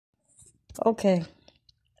Okay,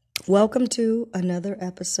 welcome to another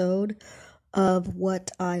episode of What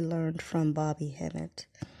I Learned from Bobby Hemmett.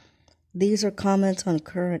 These are comments on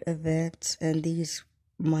current events, and these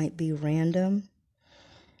might be random.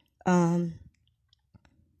 Um,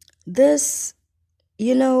 this,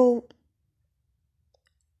 you know,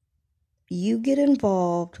 you get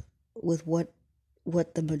involved with what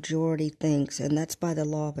the majority thinks, and that's by the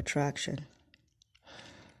law of attraction.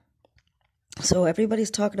 So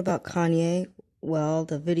everybody's talking about Kanye. Well,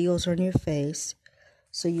 the videos are in your face,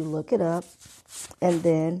 so you look it up, and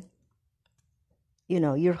then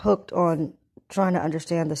you're hooked on trying to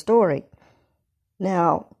understand the story.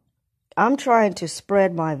 Now, I'm trying to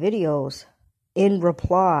spread my videos in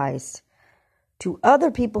replies to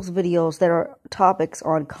other people's videos that are topics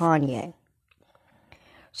on Kanye.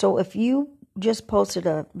 So if you just posted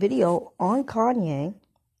a video on Kanye,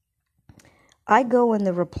 I go in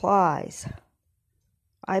the replies.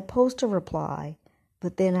 I post a reply,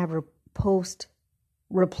 but then I post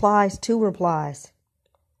replies to replies.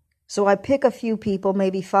 So I pick a few people,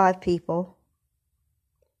 maybe 5 people,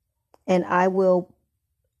 and I will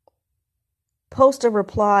post a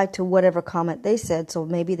reply to whatever comment they said. So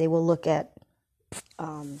maybe they will look at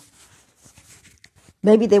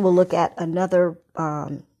another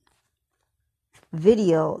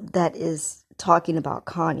video that is talking about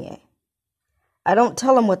Kanye. I don't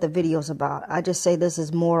tell them what the video's about. I just say this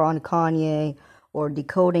is more on Kanye or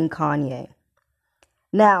decoding Kanye.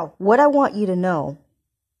 Now, what I want you to know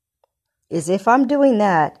is if I'm doing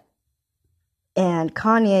that and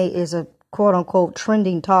Kanye is a quote-unquote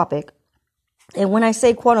trending topic, and when I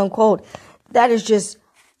say quote-unquote, that is just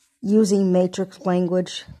using matrix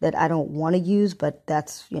language that I don't want to use, but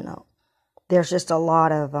that's, there's just a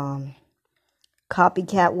lot of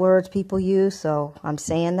copycat words people use, so I'm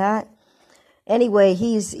saying that. Anyway,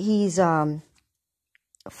 he's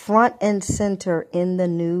front and center in the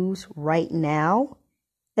news right now,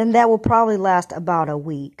 and that will probably last about a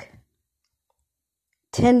week.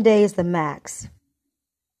 10 days the max.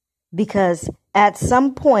 Because at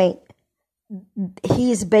some point,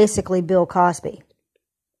 he's basically Bill Cosby.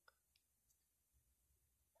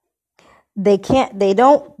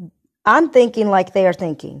 I'm thinking like they're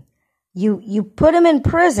thinking. You put him in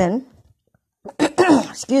prison,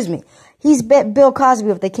 excuse me, he's Bill Cosby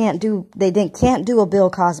if they can't do a Bill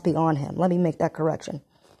Cosby on him. Let me make that correction.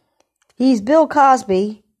 He's Bill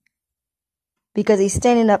Cosby because he's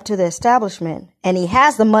standing up to the establishment and he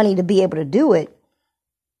has the money to be able to do it,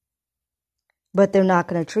 but they're not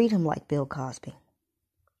going to treat him like Bill Cosby.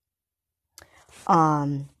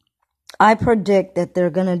 I predict that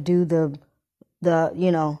they're going to do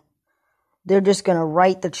they're just going to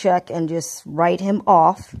write the check and just write him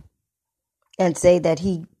off and say that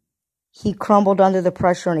he crumbled under the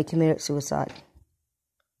pressure and he committed suicide.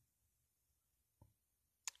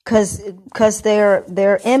 Because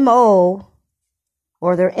their MO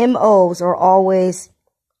or their MOs are always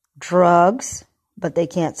drugs, but they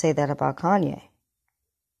can't say that about Kanye.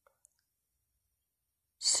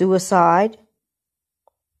 Suicide.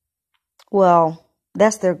 Well,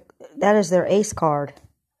 that is their ace card.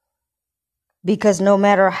 Because no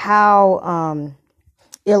matter how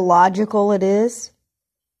illogical it is,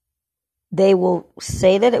 they will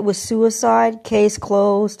say that it was suicide, case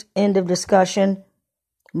closed, end of discussion,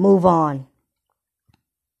 move on.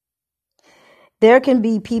 There can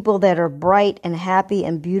be people that are bright and happy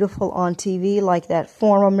and beautiful on TV, like that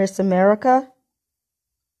former Miss America,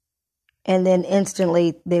 and then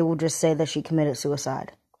instantly they will just say that she committed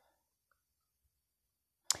suicide.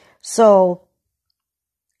 So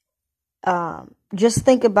just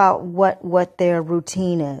think about what their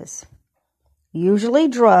routine is. Usually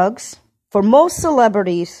drugs. For most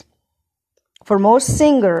celebrities, for most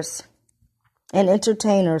singers and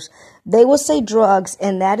entertainers, they will say drugs,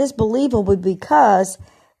 and that is believable because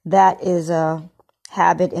that is a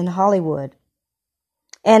habit in Hollywood.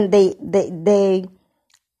 And they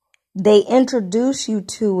introduce you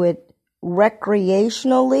to it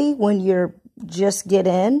recreationally when you're just get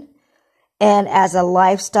in, and as a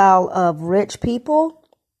lifestyle of rich people.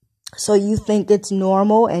 So you think it's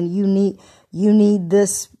normal and you need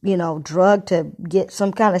this, drug to get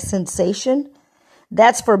some kind of sensation.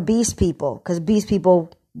 That's for beast people, because beast people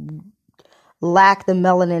lack the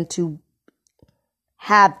melanin to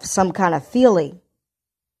have some kind of feeling.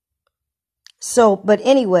 So, but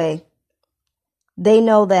anyway, they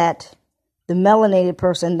know that the melanated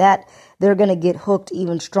person, that they're going to get hooked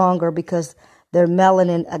even stronger because their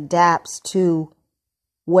melanin adapts to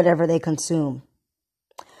whatever they consume.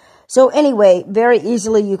 So anyway, very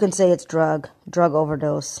easily you can say it's drug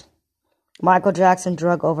overdose. Michael Jackson,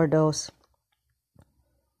 drug overdose.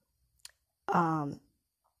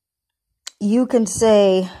 You can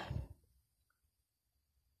say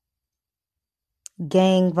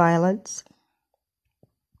gang violence.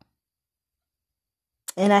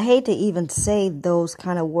 And I hate to even say those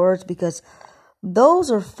kind of words because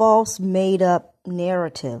those are false, made up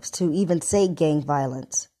narratives to even say gang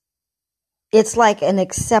violence. It's like an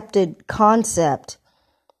accepted concept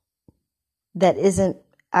that isn't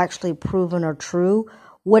actually proven or true.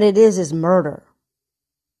 What it is murder.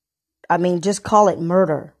 I mean, just call it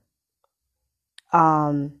murder.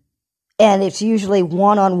 And it's usually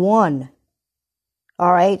one-on-one.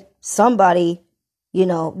 All right. Somebody,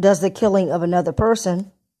 does the killing of another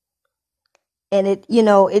person. And it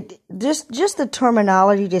just the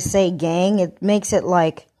terminology to say gang, it makes it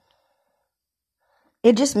like,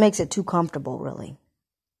 it just makes it too comfortable, really.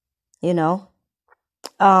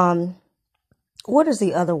 What is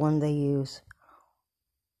the other one they use?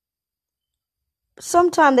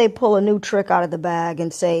 Sometimes they pull a new trick out of the bag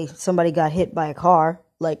and say somebody got hit by a car,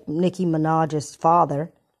 like Nicki Minaj's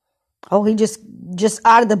father. Oh, he just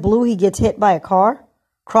out of the blue, he gets hit by a car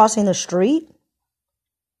crossing the street.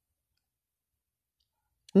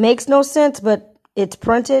 Makes no sense, but it's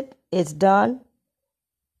printed. It's done.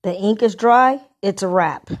 The ink is dry. It's a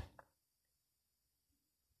wrap.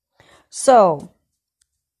 So,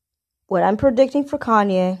 what I'm predicting for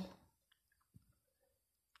Kanye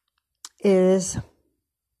is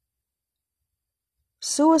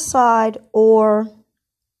suicide, or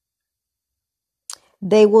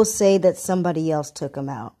they will say that somebody else took him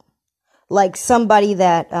out. Like somebody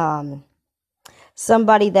that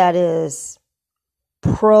is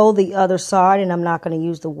pro the other side, and I'm not going to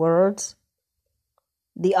use the words,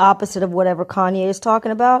 the opposite of whatever Kanye is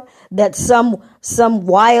talking about, that some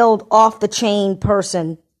wild off the chain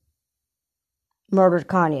person murdered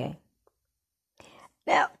Kanye.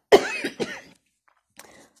 Now,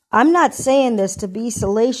 I'm not saying this to be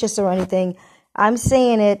salacious or anything. I'm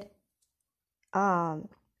saying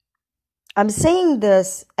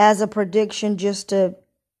this as a prediction just to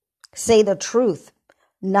say the truth,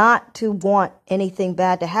 not to want anything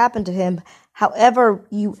bad to happen to him. However,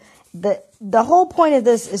 the whole point of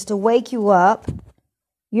this is to wake you up.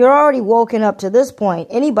 You're already woken up to this point.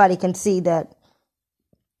 Anybody can see that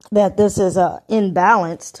this is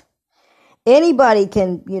imbalanced. Anybody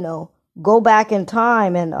can, go back in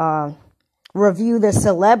time and review the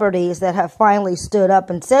celebrities that have finally stood up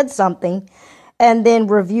and said something, and then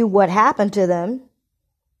review what happened to them.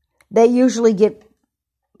 They usually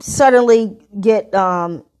suddenly get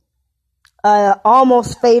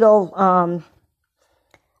almost fatal,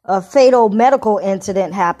 a fatal medical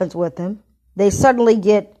incident happens with them. They suddenly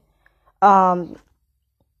get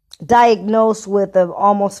diagnosed with an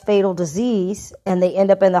almost fatal disease, and they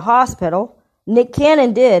end up in the hospital. Nick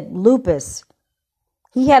Cannon did lupus.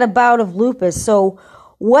 He had a bout of lupus. So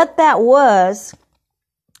what that was,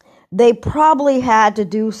 they probably had to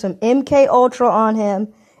do some MK Ultra on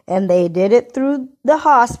him, and they did it through the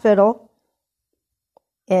hospital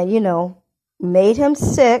and, made him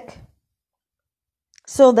sick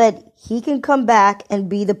so that he can come back and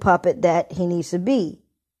be the puppet that he needs to be.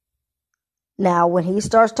 Now, when he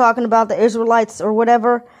starts talking about the Israelites or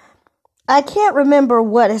whatever, I can't remember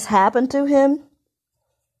what has happened to him,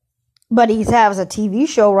 but he has a TV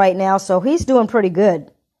show right now, so he's doing pretty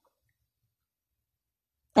good.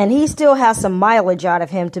 And he still has some mileage out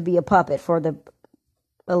of him to be a puppet for the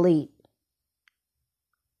elite.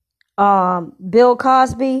 Bill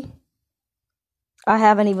Cosby, I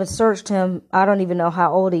haven't even searched him. I don't even know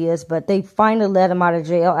how old he is, but they finally let him out of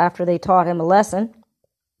jail after they taught him a lesson.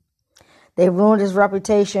 They ruined his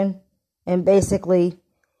reputation and basically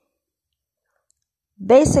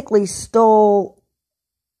stole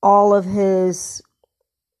all of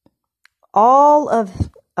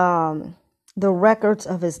the records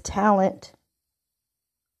of his talent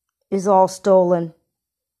is all stolen,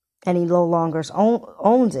 and he no longer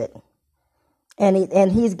owns it.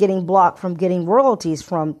 And he's getting blocked from getting royalties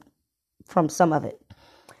from some of it.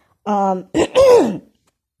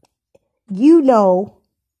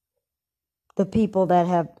 The people that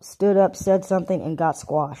have stood up, said something, and got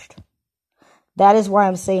squashed. That is why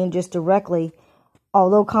I'm saying just directly,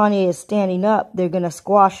 although Kanye is standing up, they're going to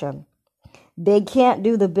squash him. They can't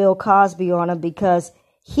do the Bill Cosby on him because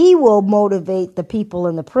he will motivate the people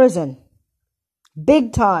in the prison.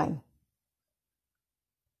 Big time.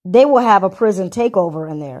 They will have a prison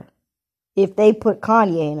takeover in there if they put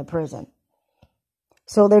Kanye in a prison.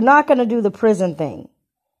 So they're not going to do the prison thing.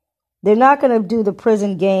 They're not going to do the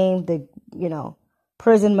prison game, the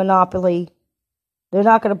prison monopoly. They're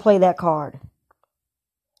not going to play that card.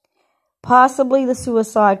 Possibly the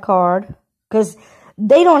suicide card, because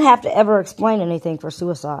They don't have to ever explain anything for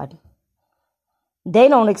suicide. They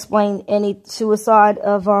don't explain any suicide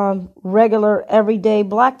of regular, everyday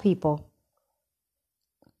black people.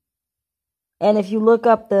 And if you look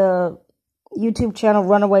up the YouTube channel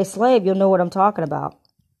Runaway Slave, you'll know what I'm talking about.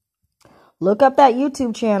 Look up that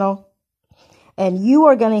YouTube channel, and you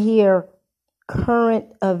are going to hear current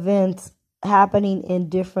events happening in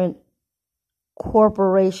different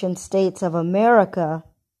corporation states of America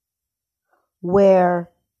where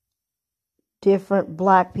different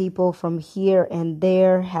black people from here and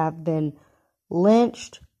there have been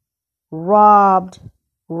lynched, robbed,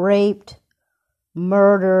 raped,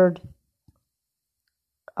 murdered,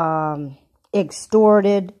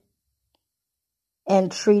 extorted,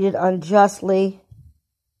 and treated unjustly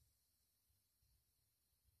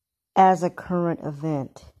as a current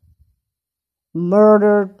event.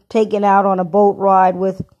 Murdered, taken out on a boat ride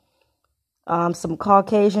with some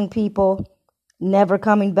Caucasian people, never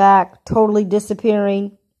coming back, totally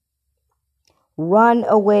disappearing.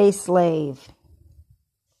 Runaway slave.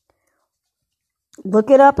 Look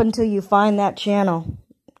it up until you find that channel.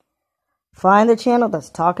 Find the channel that's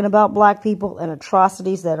talking about black people and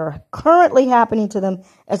atrocities that are currently happening to them,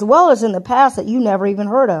 as well as in the past that you never even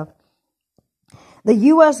heard of. The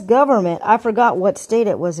U.S. government, I forgot what state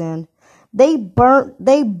it was in, they bombed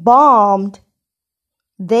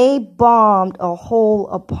a whole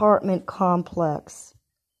apartment complex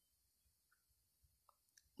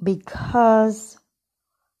because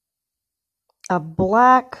a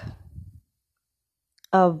black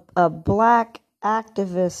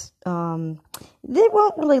activist, they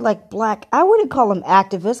weren't really like black. I wouldn't call them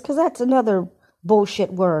activists because that's another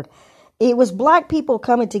bullshit word. It was black people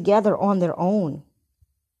coming together on their own.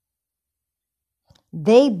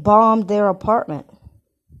 They bombed their apartment.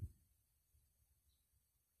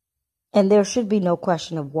 And there should be no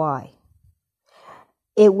question of why.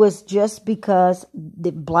 It was just because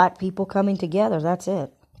the black people coming together. That's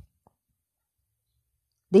it.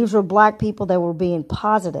 These were black people that were being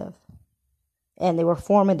positive. And they were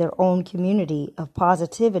forming their own community of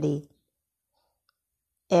positivity.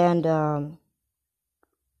 And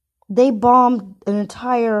they bombed an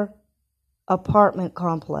entire apartment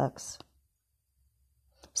complex.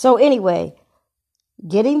 So anyway,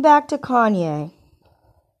 getting back to Kanye,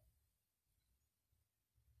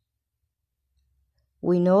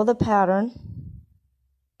 we know the pattern,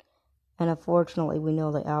 and unfortunately, we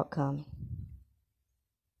know the outcome.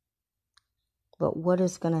 But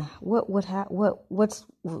what's gonna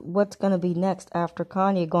be next after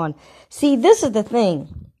Kanye gone? See, this is the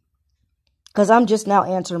thing, because I'm just now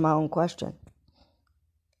answering my own question.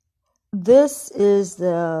 This is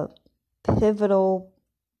the pivotal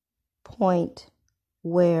point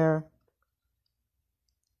where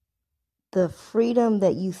the freedom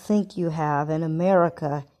that you think you have in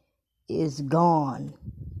America is gone.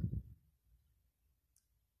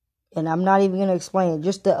 And I'm not even going to explain it.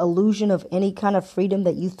 Just the illusion of any kind of freedom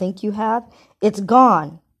that you think you have, it's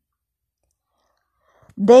gone.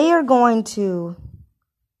 They are going to,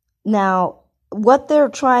 now, what they're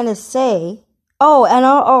trying to say,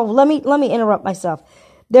 let me interrupt myself.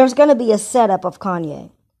 There's going to be a setup of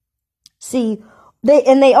Kanye. See,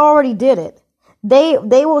 they already did it. They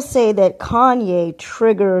will say that Kanye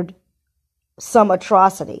triggered some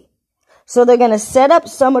atrocity. So they're going to set up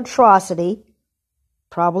some atrocity,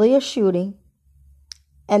 probably a shooting,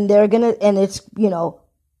 and it's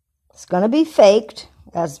going to be faked,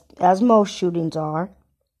 as most shootings are.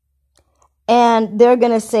 And they're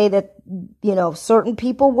going to say that, certain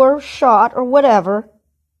people were shot or whatever,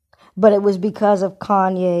 but it was because of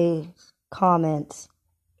Kanye's comments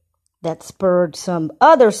that spurred some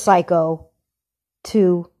other psycho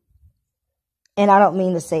to, and I don't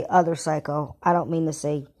mean to say other psycho, I don't mean to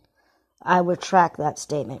say, I retract that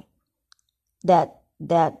statement, that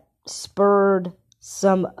spurred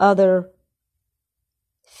some other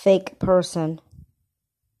fake person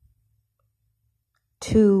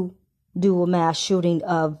to do a mass shooting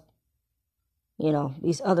of,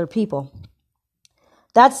 these other people.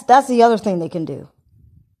 That's the other thing they can do.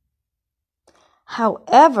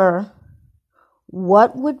 However,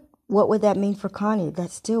 what would that mean for Kanye? That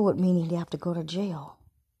still would mean he'd have to go to jail.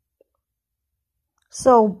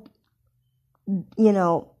 So,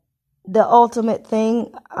 the ultimate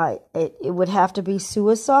thing, it would have to be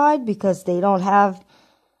suicide, because they have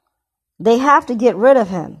to get rid of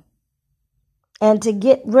him. And to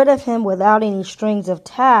get rid of him without any strings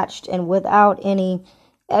attached and without any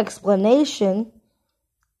explanation,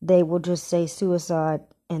 they will just say suicide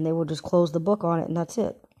and they will just close the book on it, and that's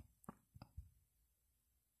it.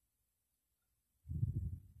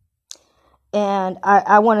 And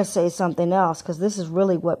I want to say something else, because this is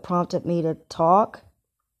really what prompted me to talk,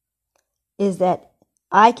 is that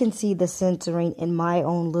I can see the censoring in my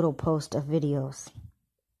own little post of videos.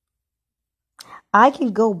 I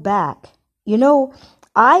can go back. You know,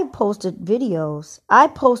 I posted videos. I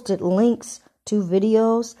posted links to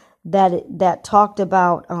videos that talked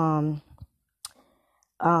about God,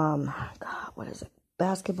 what is it?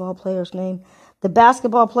 Basketball player's name? The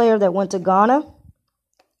basketball player that went to Ghana,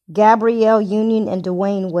 Gabrielle Union and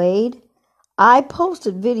Dwayne Wade. I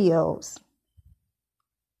posted videos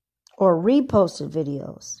or reposted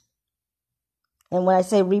videos. And when I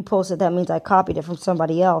say reposted, that means I copied it from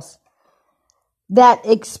somebody else. That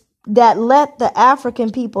let the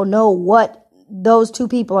African people know what those two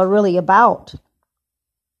people are really about.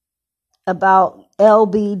 About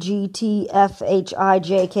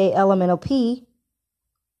LBGTFHIJKLMNOP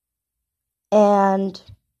and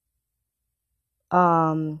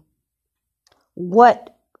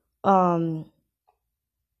what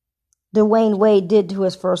Dwayne Wade did to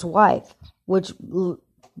his first wife, which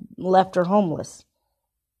left her homeless.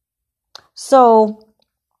 So,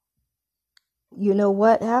 you know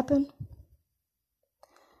what happened?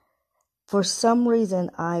 For some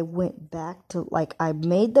reason, I went back to, I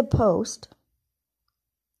made the post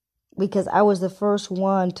because I was the first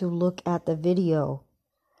one to look at the video.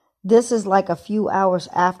 This is like a few hours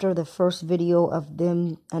after the first video of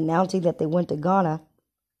them announcing that they went to Ghana.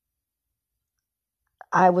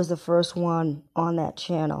 I was the first one on that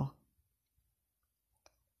channel.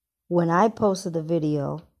 When I posted the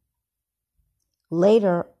video,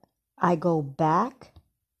 later I go back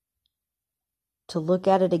to look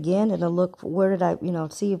at it again and to look, where did I,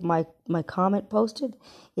 see if my comment posted.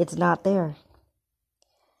 It's not there.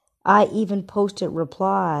 I even posted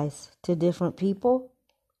replies to different people.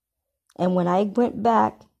 And when I went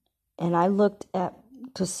back and I looked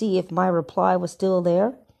to see if my reply was still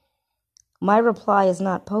there, my reply is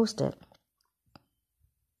not posted.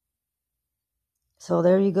 So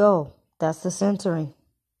there you go. That's the censoring.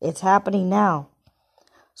 It's happening now.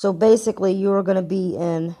 So basically, you're going to be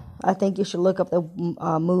in, I think you should look up the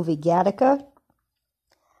movie Gattaca.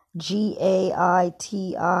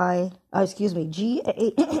 Gaiti, excuse me,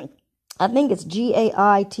 I think it's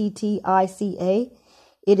Gaittica.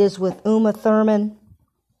 It is with Uma Thurman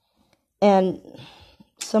and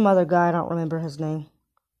some other guy, I don't remember his name.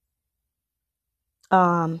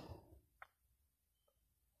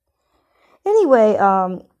 Anyway,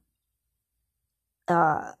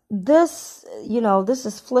 this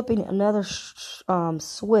is flipping another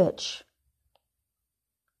switch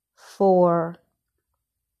for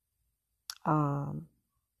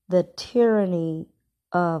the tyranny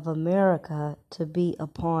of America to be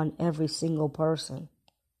upon every single person.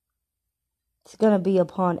 It's going to be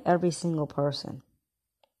upon every single person.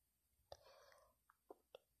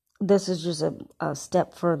 This is just a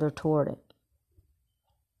step further toward it.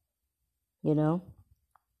 You know?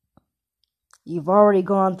 You've already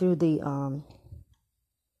gone through the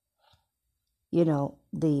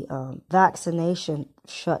vaccination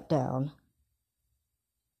shutdown.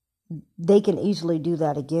 They can easily do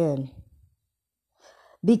that again.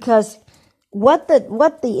 Because what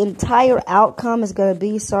the entire outcome is going to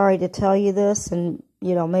be, sorry to tell you this, and,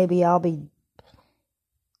 maybe I'll be,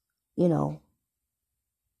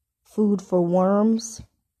 food for worms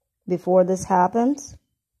before this happens,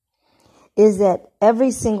 is that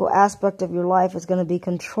every single aspect of your life is going to be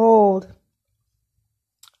controlled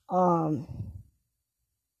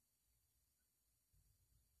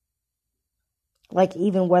like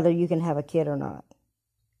even whether you can have a kid or not.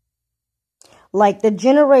 Like the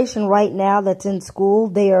generation right now that's in school,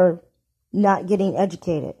 they are not getting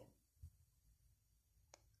educated.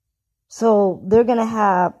 So they're going to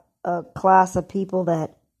have a class of people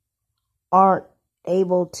that aren't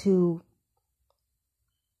able to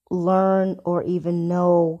learn or even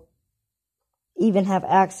have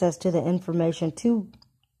access to the information to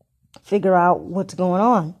figure out what's going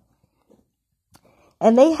on.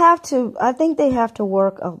 And I think they have to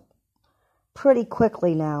work pretty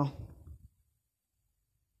quickly now.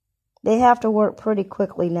 They have to work pretty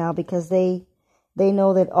quickly now because they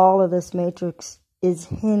know that all of this matrix is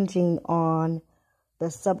hinging on the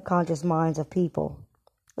subconscious minds of people,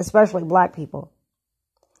 especially black people.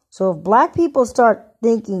 So if black people start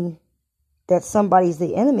thinking that somebody's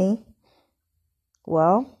the enemy,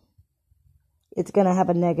 well, it's going to have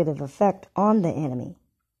a negative effect on the enemy.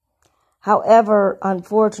 However,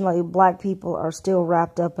 unfortunately, black people are still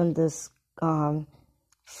wrapped up in this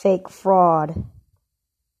fake fraud.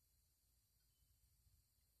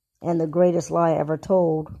 And the greatest lie ever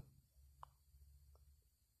told,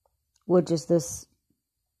 which is this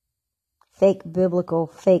fake biblical,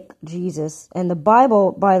 fake Jesus. And the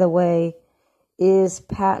Bible, by the way, is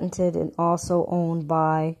patented and also owned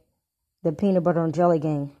by the Peanut Butter and Jelly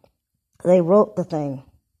Gang. They wrote the thing.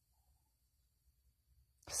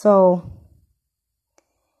 So,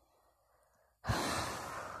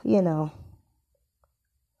 you know,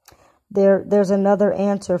 there's another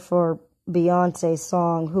answer for Beyonce's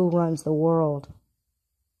song, Who Runs the World?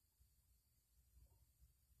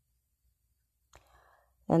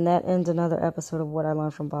 And that ends another episode of What I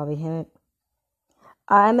Learned from Bobby Hemmett.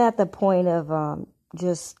 I'm at the point of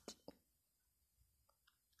just,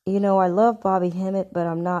 you know, I love Bobby Hemmett, but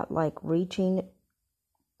I'm not like reaching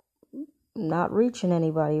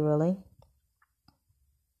anybody really.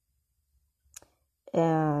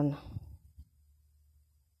 And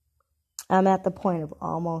I'm at the point of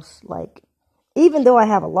almost like, even though I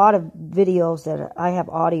have a lot of videos that I have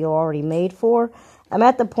audio already made for, I'm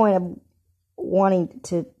at the point of wanting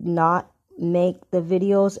to not make the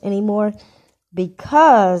videos anymore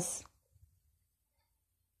because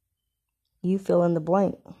you fill in the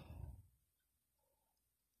blank.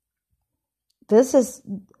 This is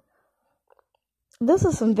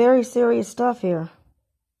some very serious stuff here.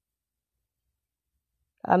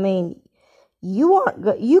 I mean,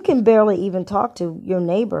 you can barely even talk to your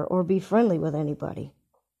neighbor or be friendly with anybody.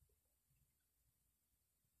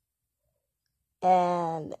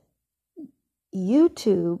 And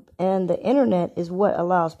YouTube and the internet is what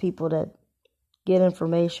allows people to get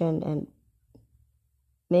information and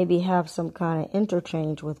maybe have some kind of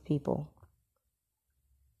interchange with people.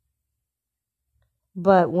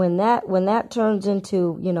 But when that turns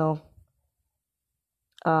into, you know,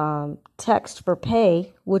 text for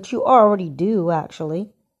pay, which you already do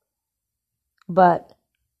actually, but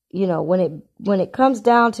you know, when it comes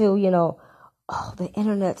down to, you know, oh, the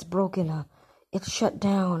internet's broken, it's shut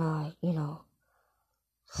down, you know,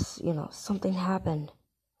 something happened,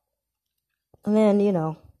 and then, you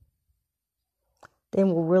know,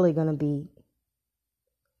 then we're really going to be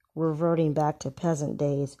reverting back to peasant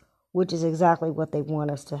days, which is exactly what they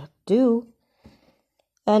want us to do.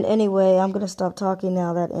 And anyway, I'm going to stop talking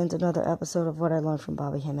now. That ends another episode of What I Learned from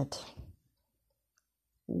Bobby Hemmett.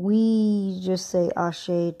 We just say Ashe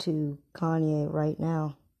to Kanye right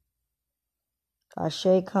now. Ashe,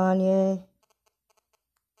 Kanye.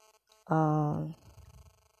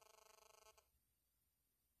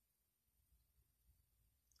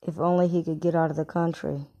 If only he could get out of the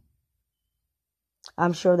country.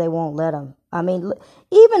 I'm sure they won't let him. I mean,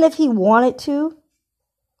 even if he wanted to,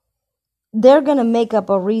 they're going to make up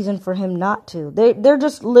a reason for him not to. They're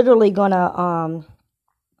just literally going to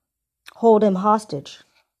hold him hostage.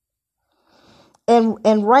 And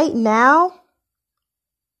right now,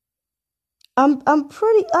 I'm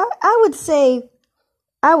pretty, I would say,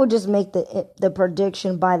 I would just make the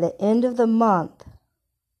prediction by the end of the month,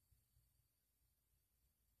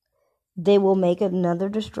 they will make another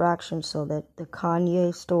distraction so that the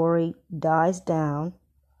Kanye story dies down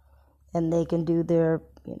and they can do their,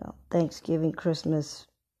 you know, Thanksgiving, Christmas,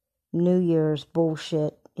 New Year's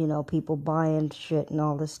bullshit, you know, people buying shit and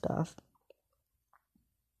all this stuff,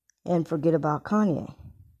 and forget about Kanye.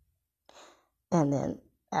 And then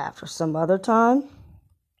after some other time,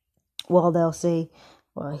 well, they'll say,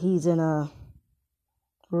 well, he's in a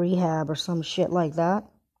rehab or some shit like that.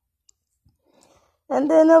 And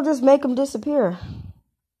then they'll just make him disappear.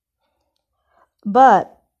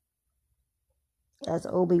 But, as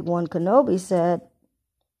Obi-Wan Kenobi said,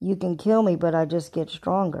 you can kill me, but I just get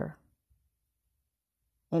stronger.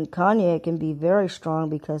 And Kanye can be very strong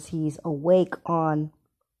because he's awake on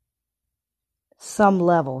some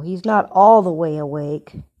level. He's not all the way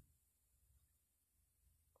awake,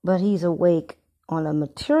 but he's awake on a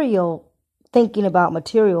material, thinking about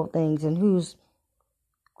material things and who's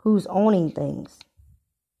owning things.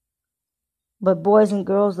 But boys and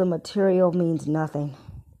girls, the material means nothing.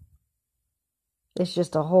 It's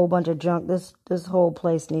just a whole bunch of junk. This whole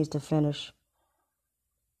place needs to finish.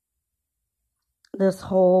 This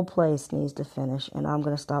whole place needs to finish, and I'm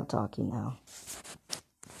going to stop talking now.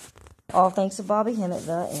 All thanks to Bobby Hemmett,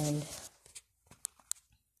 the end.